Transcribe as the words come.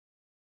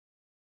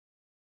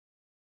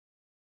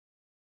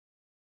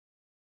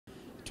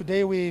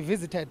Today we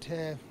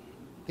visited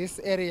this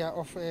area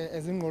of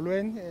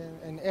Ezingqolweni,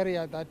 an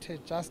area that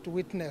just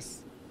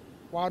witnessed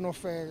one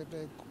of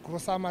the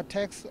gruesome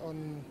attacks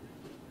on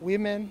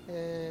women,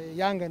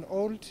 young and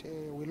old.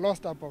 We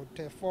lost about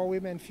 4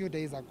 women a few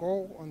days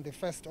ago on the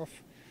 1st of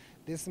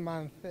this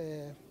month,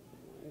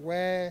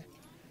 where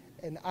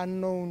an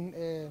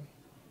unknown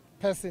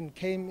person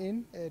came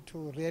in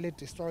to really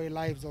destroy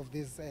lives of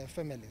these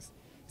families.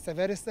 It's a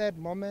very sad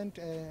moment.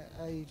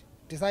 I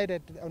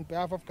decided on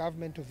behalf of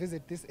government to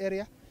visit this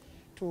area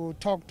to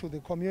talk to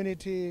the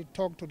community,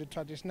 talk to the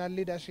traditional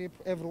leadership,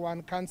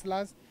 everyone,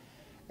 councillors.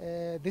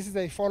 This is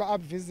a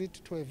follow-up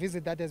visit to a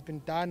visit that has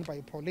been done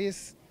by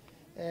police,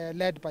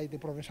 led by the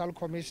Provincial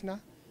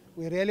Commissioner.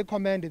 We really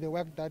commend the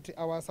work that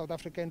our South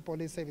African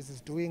Police Service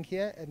is doing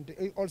here, and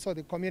also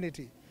the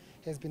community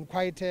has been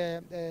quite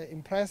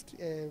impressed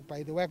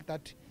by the work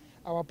that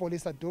our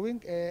police are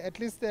doing. At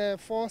least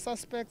 4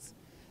 suspects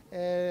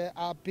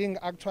are being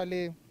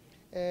actually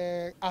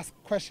asked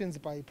questions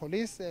by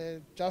police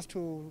just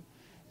to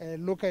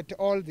look at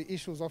all the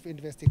issues of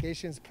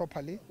investigations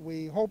properly.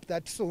 We hope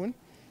that soon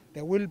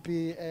there will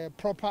be a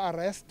proper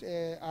arrest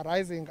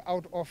arising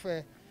out of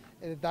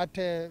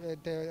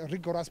the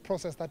rigorous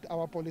process that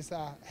our police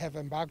have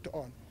embarked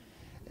on.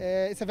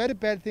 It's a very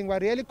bad thing. We're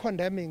really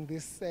condemning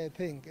this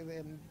thing.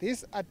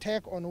 This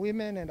attack on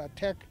women and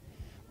attack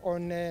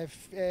on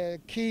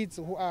kids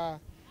who are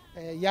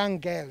young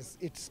girls,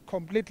 it's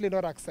completely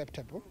not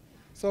acceptable.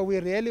 So we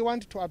really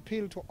want to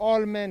appeal to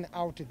all men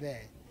out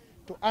there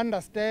to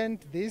understand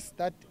this,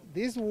 that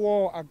this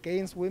war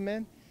against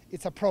women,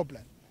 it's a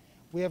problem.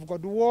 We have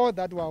got war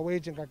that we are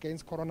waging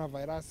against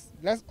coronavirus.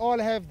 Let's all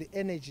have the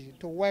energy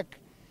to work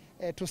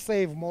to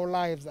save more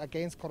lives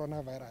against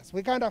coronavirus.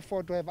 We can't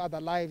afford to have other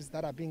lives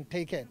that are being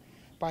taken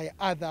by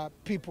other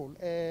people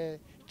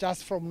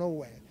just from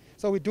nowhere.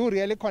 So we do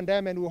really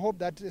condemn, and we hope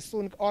that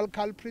soon all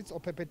culprits or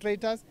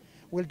perpetrators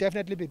will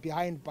definitely be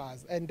behind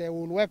bars. And we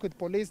will work with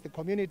police. The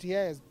community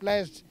here has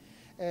pledged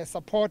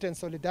support and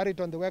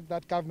solidarity on the work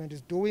that government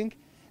is doing.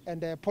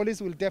 And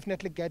police will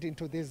definitely get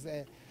into these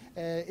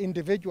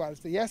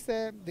individuals. Yes,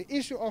 the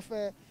issue of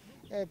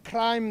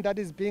crime that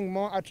is being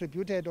more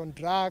attributed on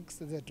drugs,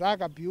 the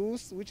drug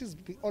abuse, which is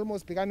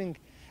almost becoming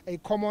a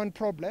common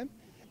problem.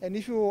 And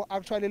if you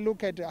actually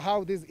look at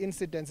how these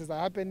incidences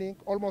are happening,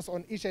 almost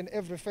on each and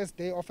every first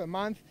day of a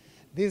month,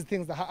 these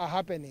things are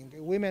happening.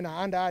 Women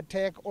are under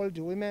attack,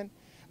 older women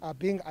are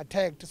being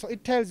attacked. So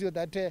it tells you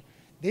that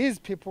these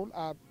people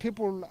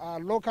are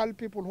local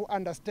people who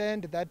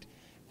understand that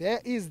there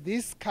is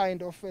this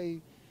kind of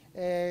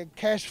a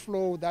cash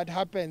flow that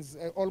happens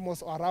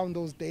almost around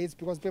those days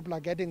because people are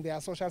getting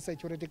their social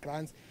security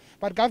grants.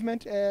 But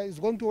government is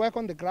going to work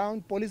on the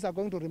ground. Police are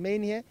going to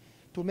remain here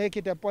to make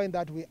it a point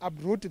that we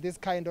uproot this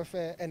kind of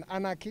an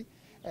anarchy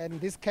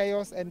and this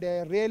chaos and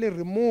really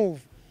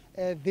remove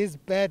these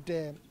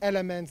bad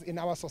elements in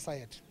our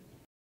society.